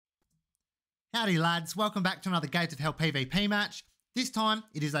Howdy lads, welcome back to another Gates of Hell PvP match. This time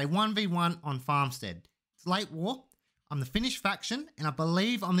it is a 1v1 on Farmstead. It's late war, I'm the Finnish faction and I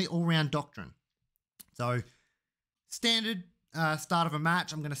believe I'm the all-round doctrine. So standard start of a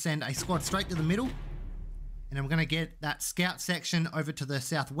match, I'm going to send a squad straight to the middle and I'm going to get that scout section over to the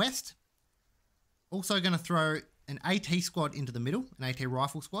southwest. Also going to throw an AT squad into the middle, an AT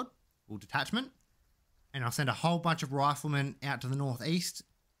rifle squad or detachment, and I'll send a whole bunch of riflemen out to the northeast.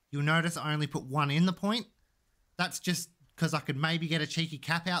 You'll notice I only put one in the point. That's just because I could maybe get a cheeky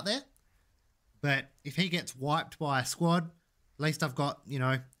cap out there. But if he gets wiped by a squad, at least I've got, you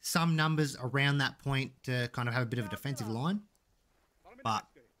know, some numbers around that point to kind of have a bit of a defensive line. But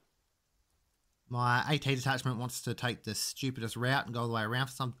my AT detachment wants to take the stupidest route and go all the way around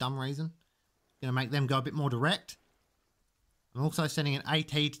for some dumb reason. Going to make them go a bit more direct. I'm also sending an AT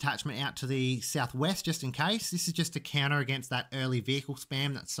detachment out to the southwest just in case. This is just to counter against that early vehicle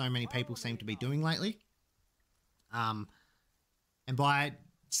spam that so many people seem to be doing lately. And by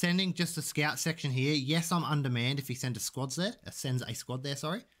sending just a scout section here, yes, I'm undermanned if he sends a squad there,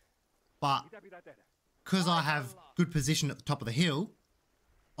 sorry. But because I have good position at the top of the hill,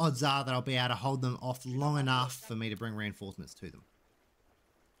 odds are that I'll be able to hold them off long enough for me to bring reinforcements to them.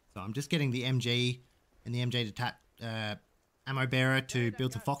 So I'm just getting the MG and the MG ammo bearer to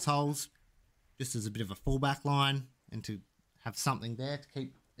build some foxholes just as a bit of a fallback line and to have something there to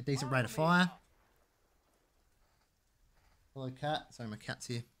keep a decent rate of fire. Hello cat, sorry my cat's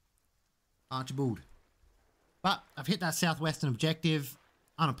here. Archibald. But I've hit that southwestern objective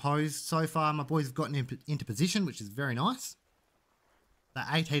unopposed so far. My boys have gotten into position, which is very nice. The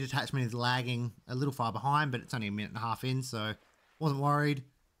AT detachment is lagging a little far behind, but it's only a minute and a half in, so wasn't worried.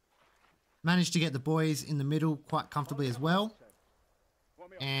 Managed to get the boys in the middle quite comfortably as well.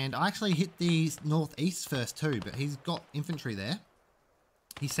 And I actually hit the northeast first too, but he's got infantry there.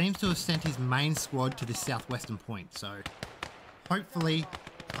 He seems to have sent his main squad to this southwestern point, so hopefully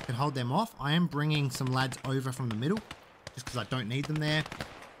I can hold them off. I am bringing some lads over from the middle, just because I don't need them there.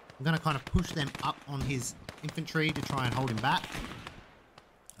 I'm going to kind of push them up on his infantry to try and hold him back.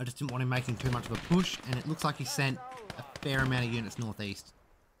 I just didn't want him making too much of a push, and it looks like he sent a fair amount of units northeast.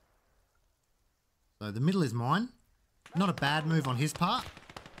 So the middle is mine. Not a bad move on his part.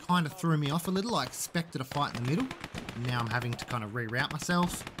 Kind of threw me off a little. I expected a fight in the middle. And now I'm having to kind of reroute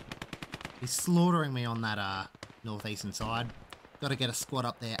myself. He's slaughtering me on that northeastern side. Got to get a squad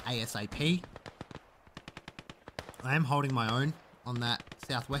up there ASAP. I am holding my own on that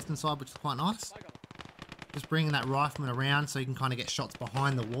southwestern side, which is quite nice. Just bringing that rifleman around so you can kind of get shots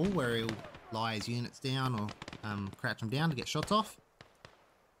behind the wall where he'll lie his units down or crouch them down to get shots off.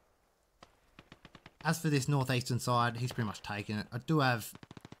 As for this northeastern side, he's pretty much taken it. I do have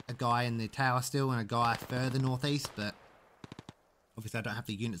a guy in the tower still and a guy further northeast, but obviously I don't have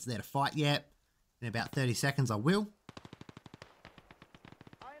the units there to fight yet. In about 30 seconds I will.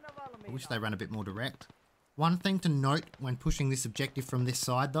 I wish they ran a bit more direct. One thing to note when pushing this objective from this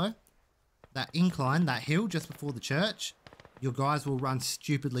side though, that incline, that hill just before the church, your guys will run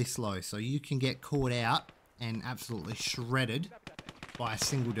stupidly slow, so you can get caught out and absolutely shredded by a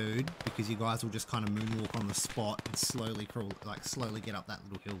single dude because you guys will just kind of moonwalk on the spot and slowly crawl, like slowly get up that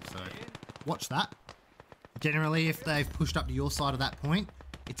little hill. So watch that. Generally, if they've pushed up to your side of that point,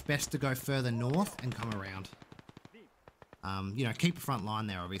 it's best to go further north and come around. You know, keep a front line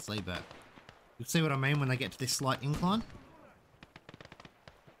there obviously, but you'll see what I mean when they get to this slight incline.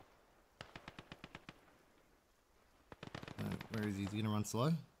 Where is he? Is he gonna run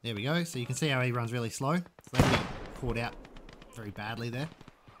slow? There we go. So you can see how he runs really slow. So they get caught out very badly there.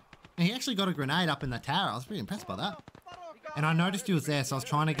 And he actually got a grenade up in the tower. I was pretty impressed by that. And I noticed he was there, so I was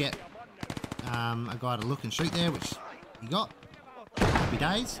trying to get a guy to look and shoot there, which he got. Happy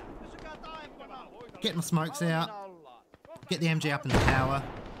days. Get my smokes out. Get the MG up in the tower.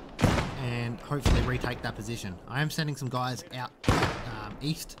 And hopefully retake that position. I am sending some guys out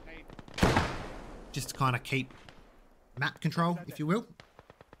east. Just to kind of keep map control, if you will.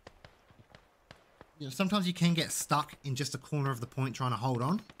 You know, sometimes you can get stuck in just a corner of the point trying to hold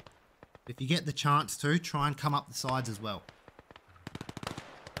on. If you get the chance to, try and come up the sides as well.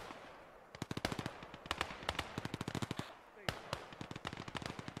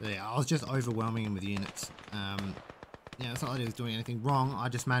 So yeah, I was just overwhelming him with units. You know, it's not that he was doing anything wrong. I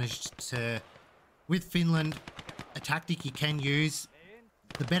just managed to, with Finland, a tactic you can use.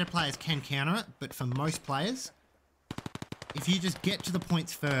 The better players can counter it, but for most players, if you just get to the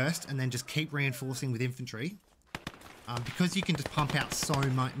points first and then just keep reinforcing with infantry, because you can just pump out so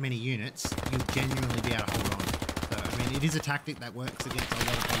many units, you'll genuinely be able to hold on. So, I mean, it is a tactic that works against a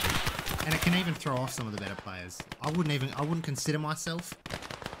lot of people. And it can even throw off some of the better players. I wouldn't consider myself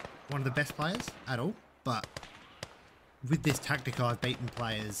one of the best players at all, but with this tactic I've beaten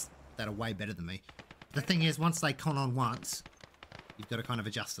players that are way better than me. The thing is, once they con on once, you've got to kind of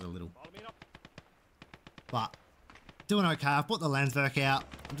adjust it a little. But doing okay. I've put the Landsverk out.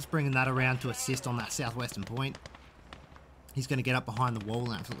 I'm just bringing that around to assist on that southwestern point. He's going to get up behind the wall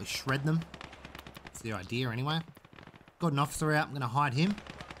and absolutely shred them. That's the idea anyway. Got an officer out. I'm going to hide him.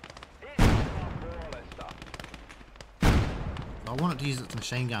 I wanted to use its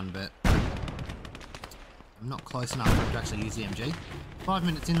machine gun, but I'm not close enough to actually use the MG. 5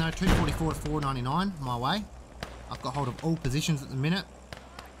 minutes in though, 244 to 499 my way. I've got hold of all positions at the minute.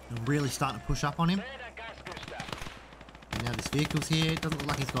 I'm really starting to push up on him. And now this vehicle's here. It doesn't look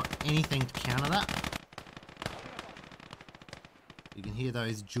like he's got anything to counter that. You can hear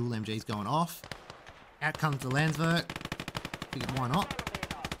those dual MGs going off. Out comes the Landsverk. Figured why not.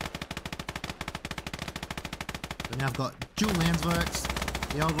 So now I've got dual Landsverks,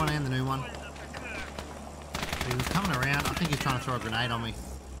 the old one and the new one. He was coming around. I think he's trying to throw a grenade on me.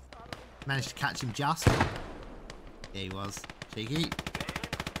 Managed to catch him just. Yeah, he was. Cheeky.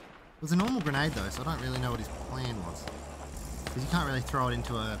 It was a normal grenade though, so I don't really know what his plan was. Because you can't really throw it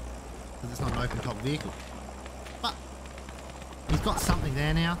into a... because it's not an open top vehicle. But he's got something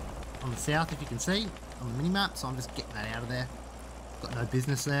there now on the south, if you can see, on the minimap, so I'm just getting that out of there. Got no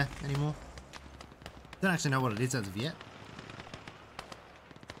business there anymore. Don't actually know what it is as of yet.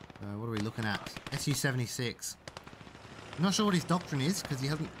 What are we looking at? SU-76. I'm not sure what his doctrine is, because he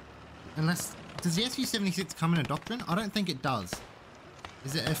hasn't... unless... does the SU-76 come in a doctrine? I don't think it does.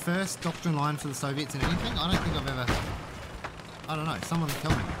 Is it a first doctrine line for the Soviets in anything? I don't think I've ever... I don't know. Someone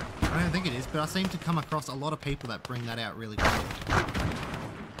tell me. I don't think it is, but I seem to come across a lot of people that bring that out really quickly.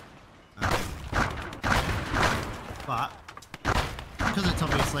 But, because it's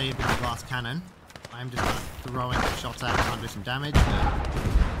obviously a bit of a glass cannon, I'm just kind of throwing shots at it, trying to do some damage.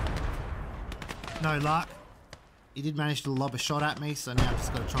 No luck. He did manage to lob a shot at me, so now I've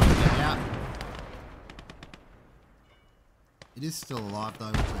just got to try and get out. It is still alive though,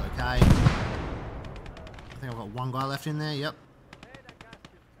 which is okay. I think I've got one guy left in there, yep.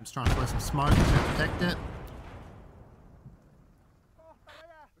 I'm just trying to throw some smoke to protect it.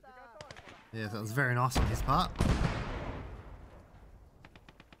 Yeah, that was very nice on his part.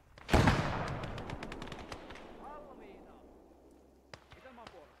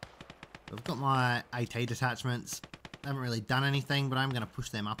 I've got my AT detachments. I haven't really done anything, but I'm going to push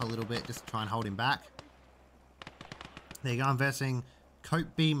them up a little bit just to try and hold him back. There you go, I'm versing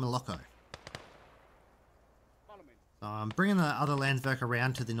Cope B. Moloko. So I'm bringing the other Landsverk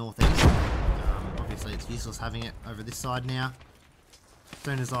around to the northeast. Obviously it's useless having it over this side now. As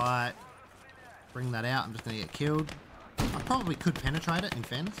soon as I bring that out, I'm just going to get killed. I probably could penetrate it, in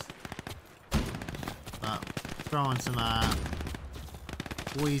fairness. But throwing some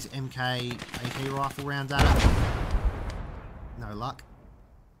boys MK AT rifle rounds at it. No luck.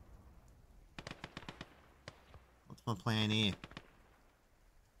 What's my plan here?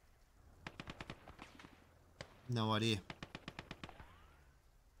 No idea.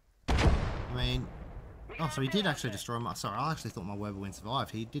 I mean... oh, so he did actually destroy my... sorry, I actually thought my Weber Wind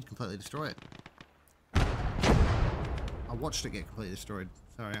survived. He did completely destroy it. I watched it get completely destroyed.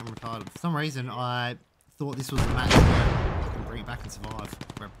 Sorry, I'm retarded. For some reason, I thought this was a match where I can bring it back and survive.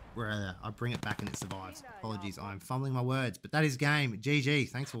 Where I bring it back and it survives. Apologies, I'm fumbling my words. But that is game. GG.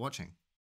 Thanks for watching.